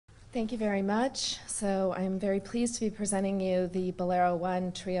Thank you very much. So I'm very pleased to be presenting you the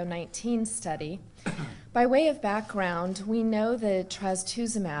BOLERO-1 Trio 19 study. By way of background, we know that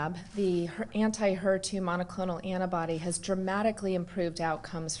trastuzumab, the anti-HER2 monoclonal antibody, has dramatically improved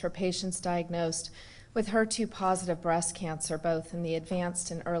outcomes for patients diagnosed with HER2-positive breast cancer, both in the advanced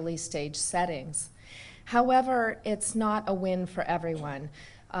and early stage settings. However, it's not a win for everyone.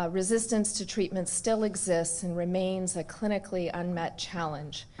 Resistance to treatment still exists and remains a clinically unmet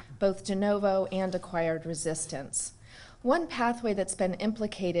challenge, both de novo and acquired resistance. One pathway that's been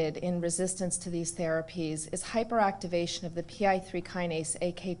implicated in resistance to these therapies is hyperactivation of the PI3 kinase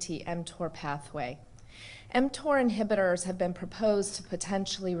AKT-mTOR pathway. mTOR inhibitors have been proposed to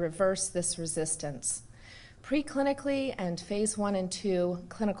potentially reverse this resistance. Preclinically and phase 1 and 2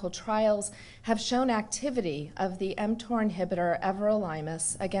 clinical trials have shown activity of the mTOR inhibitor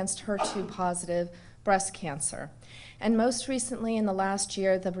everolimus against HER2-positive breast cancer. And most recently in the last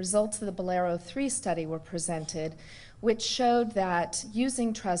year, the results of the BOLERO-3 study were presented, which showed that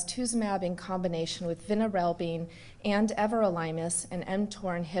using trastuzumab in combination with vinorelbine and everolimus, an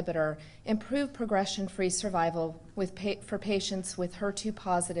mTOR inhibitor, improved progression-free survival for patients with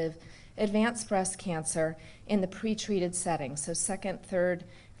HER2-positive advanced breast cancer in the pretreated setting, so second, third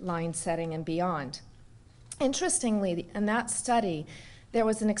line setting and beyond. Interestingly, in that study, there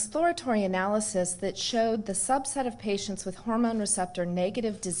was an exploratory analysis that showed the subset of patients with hormone receptor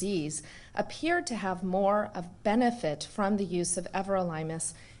negative disease appeared to have more of benefit from the use of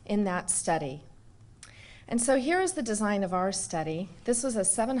everolimus in that study. And so here is the design of our study. This was a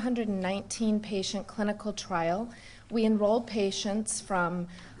 719 patient clinical trial. We enrolled patients from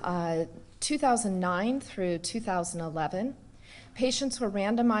 2009 through 2011. Patients were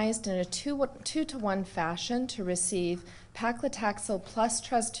randomized in a 2-to-1 fashion to receive paclitaxel plus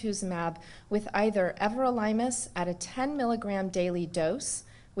trastuzumab with either everolimus at a 10 milligram daily dose,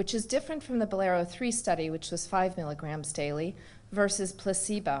 which is different from the BOLERO-3 study, which was 5 milligrams daily, versus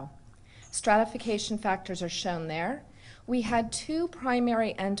placebo. Stratification factors are shown there. We had two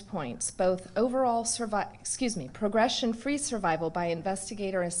primary endpoints, both overall progression-free survival by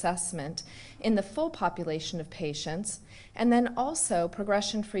investigator assessment in the full population of patients, and then also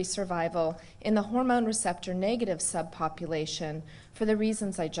progression-free survival in the hormone receptor negative subpopulation for the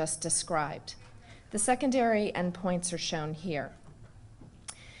reasons I just described. The secondary endpoints are shown here.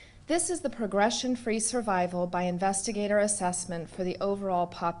 This is the progression-free survival by investigator assessment for the overall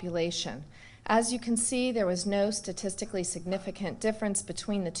population. As you can see, there was no statistically significant difference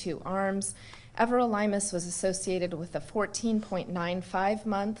between the two arms. Everolimus was associated with a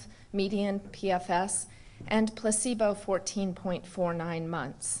 14.95-month median PFS and placebo 14.49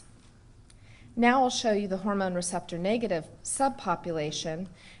 months. Now I'll show you the hormone receptor negative subpopulation,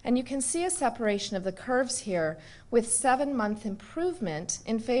 and you can see a separation of the curves here with 7-month improvement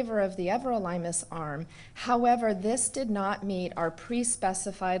in favor of the everolimus arm. However, this did not meet our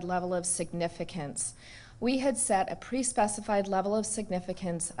pre-specified level of significance. We had set a pre-specified level of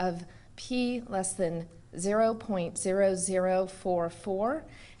significance of p less than 0.0044,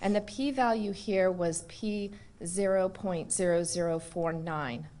 and the p-value here was p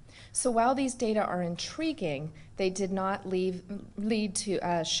 0.0049. So while these data are intriguing, they did not lead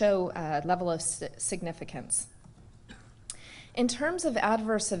to show a level of significance. In terms of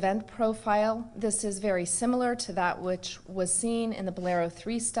adverse event profile, this is very similar to that which was seen in the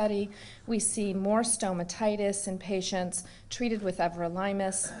BOLERO-3 study. We see more stomatitis in patients treated with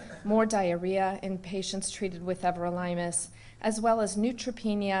everolimus, more diarrhea in patients treated with everolimus, as well as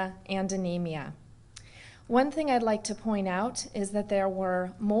neutropenia and anemia. One thing I'd like to point out is that there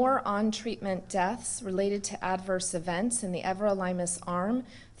were more on-treatment deaths related to adverse events in the everolimus arm,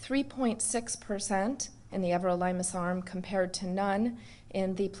 3.6% in the everolimus arm compared to none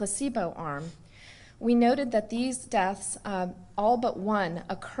in the placebo arm. We noted that these deaths, all but one,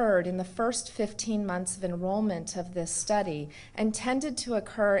 occurred in the first 15 months of enrollment of this study and tended to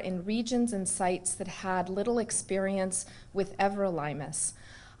occur in regions and sites that had little experience with everolimus.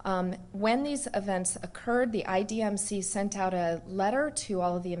 When these events occurred, the IDMC sent out a letter to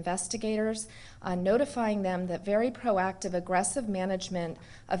all of the investigators notifying them that very proactive, aggressive management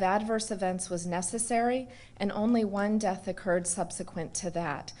of adverse events was necessary, and only one death occurred subsequent to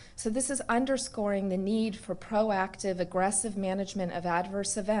that. So this is underscoring the need for proactive, aggressive management of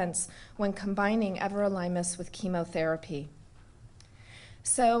adverse events when combining everolimus with chemotherapy.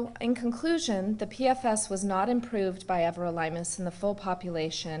 So, in conclusion, the PFS was not improved by everolimus in the full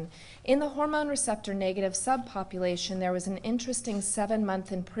population. In the hormone receptor negative subpopulation, there was an interesting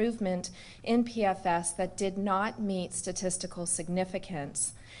 7-month improvement in PFS that did not meet statistical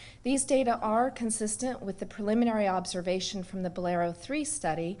significance. These data are consistent with the preliminary observation from the BOLERO-3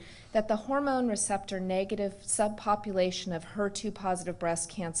 study that the hormone receptor negative subpopulation of HER2-positive breast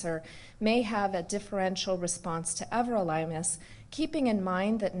cancer may have a differential response to everolimus, keeping in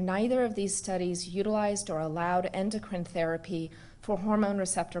mind that neither of these studies utilized or allowed endocrine therapy for hormone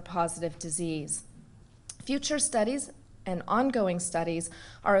receptor positive disease. Future studies and ongoing studies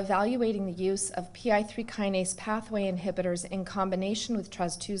are evaluating the use of PI3 kinase pathway inhibitors in combination with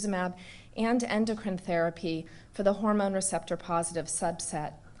trastuzumab and endocrine therapy for the hormone receptor positive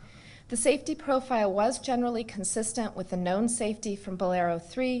subset. The safety profile was generally consistent with the known safety from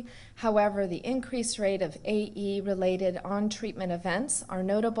BOLERO-3. However, the increased rate of AE-related on-treatment events are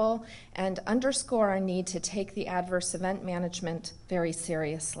notable and underscore our need to take the adverse event management very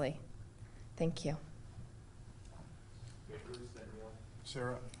seriously. Thank you.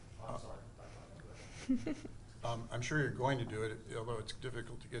 Sarah, I'm sure you're going to do it, although it's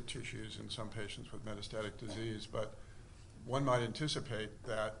difficult to get tissues in some patients with metastatic disease, but one might anticipate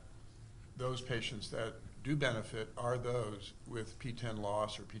that those patients that do benefit are those with PTEN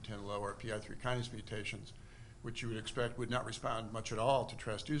loss or PTEN low or PI3 kinase mutations, which you would expect would not respond much at all to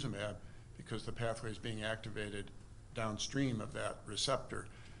trastuzumab because the pathway is being activated downstream of that receptor.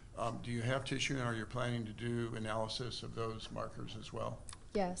 Do you have tissue, and are you planning to do analysis of those markers as well?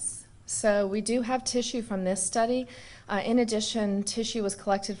 Yes. So we do have tissue from this study. In addition, tissue was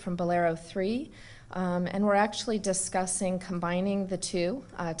collected from BOLERO-3, and we're actually discussing combining the two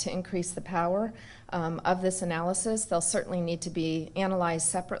to increase the power of this analysis. They'll certainly need to be analyzed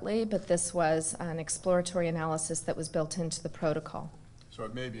separately, but this was an exploratory analysis that was built into the protocol. So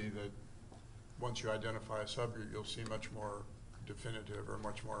it may be that once you identify a subgroup, you'll see much more definitive or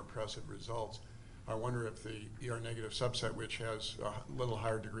much more impressive results. I wonder if the ER-negative subset, which has a little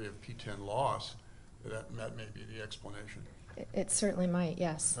higher degree of PTEN loss, that may be the explanation. It certainly might,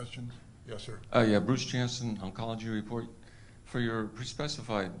 yes. Questions? Yes, sir. Yeah, Bruce Jansen, Oncology Report. For your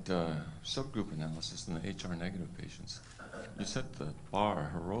pre-specified subgroup analysis in the HR-negative patients, you set the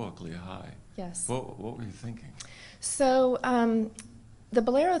bar heroically high. Yes. What were you thinking? So the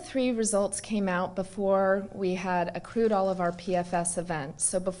BOLERO-3 results came out before we had accrued all of our PFS events.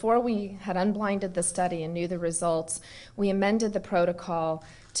 So before we had unblinded the study and knew the results, we amended the protocol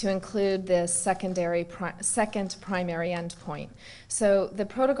to include this second primary endpoint. So the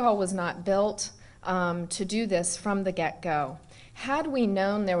protocol was not built to do this from the get-go. Had we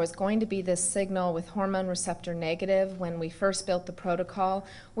known there was going to be this signal with hormone receptor negative when we first built the protocol,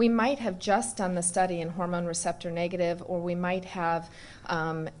 we might have just done the study in hormone receptor negative, or we might have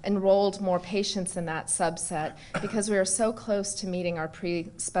enrolled more patients in that subset because we were so close to meeting our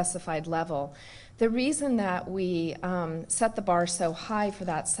pre-specified level. The reason that we set the bar so high for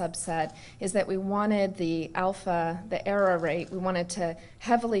that subset is that we wanted the alpha, the error rate, we wanted to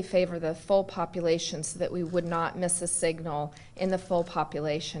heavily favor the full population so that we would not miss a signal in the full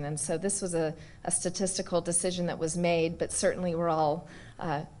population. And so this was a statistical decision that was made, but certainly we're all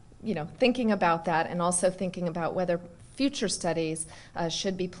thinking about that and also thinking about whether future studies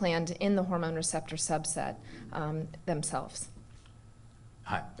should be planned in the hormone receptor subset themselves.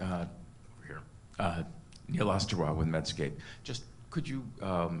 Hi. Neil Osterwald with Medscape. Just could you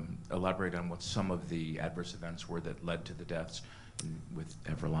elaborate on what some of the adverse events were that led to the deaths with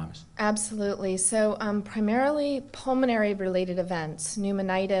everolimus? Absolutely. So primarily pulmonary-related events,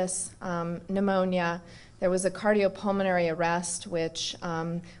 pneumonitis, pneumonia. There was a cardiopulmonary arrest, which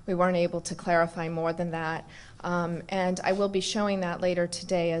we weren't able to clarify more than that. And I will be showing that later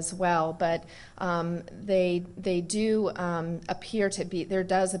today as well. But they do appear to be, there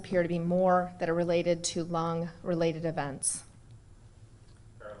does appear to be more that are related to lung-related events.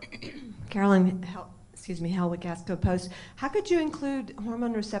 Carolyn, Helwick, ASCO Post. How could you include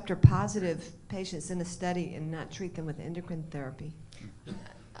hormone receptor positive patients in a study and not treat them with endocrine therapy?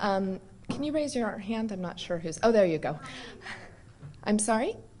 Can you raise your hand? I'm not sure who's, oh, there you go. I'm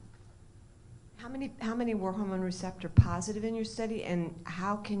sorry? How many were hormone receptor positive in your study, and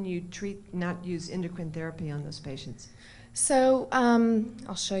how can you not use endocrine therapy on those patients? So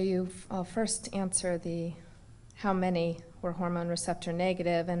I'll show you, I'll first answer how many were hormone receptor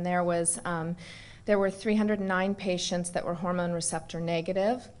negative, and there were 309 patients that were hormone receptor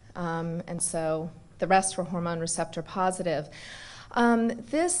negative, and so the rest were hormone receptor positive.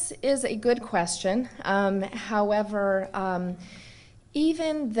 This is a good question. However,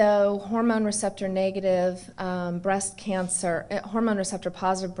 even though hormone receptor negative breast cancer, hormone receptor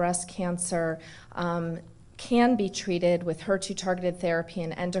positive breast cancer can be treated with HER2-targeted therapy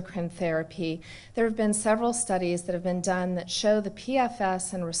and endocrine therapy. There have been several studies that have been done that show the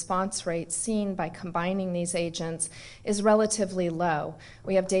PFS and response rate seen by combining these agents is relatively low.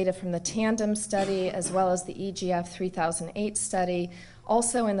 We have data from the TANDEM study as well as the EGF 3008 study,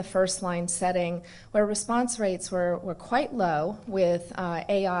 also in the first-line setting, where response rates were quite low with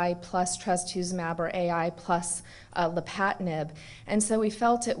AI plus trastuzumab or AI plus lapatinib. And so we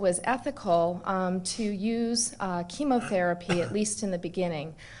felt it was ethical to use chemotherapy, at least in the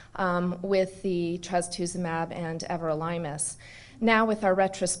beginning, with the trastuzumab and everolimus. Now with our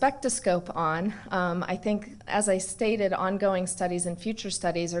retrospectoscope on, I think, as I stated, ongoing studies and future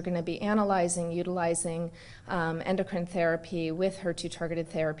studies are going to be analyzing, utilizing endocrine therapy with HER2-targeted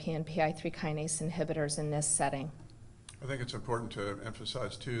therapy and PI3 kinase inhibitors in this setting. I think it's important to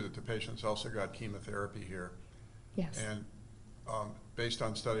emphasize, too, that the patients also got chemotherapy here. Yes. And based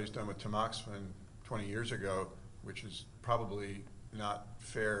on studies done with tamoxifen 20 years ago, which is probably not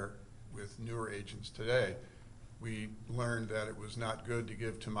fair with newer agents today, we learned that it was not good to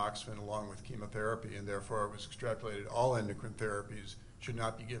give tamoxifen along with chemotherapy, and therefore it was extrapolated all endocrine therapies should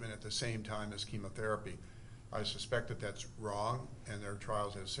not be given at the same time as chemotherapy. I suspect that that's wrong, and there are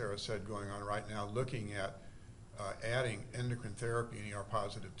trials, as Sarah said, going on right now looking at adding endocrine therapy in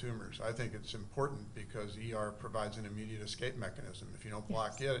ER-positive tumors. I think it's important because ER provides an immediate escape mechanism. If you don't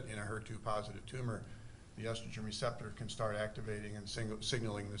block it in a HER2-positive tumor, the estrogen receptor can start activating and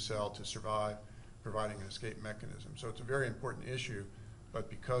signaling the cell to survive, providing an escape mechanism. So it's a very important issue, but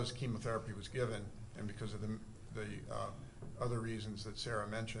because chemotherapy was given and because of the other reasons that Sarah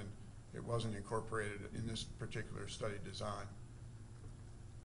mentioned, it wasn't incorporated in this particular study design.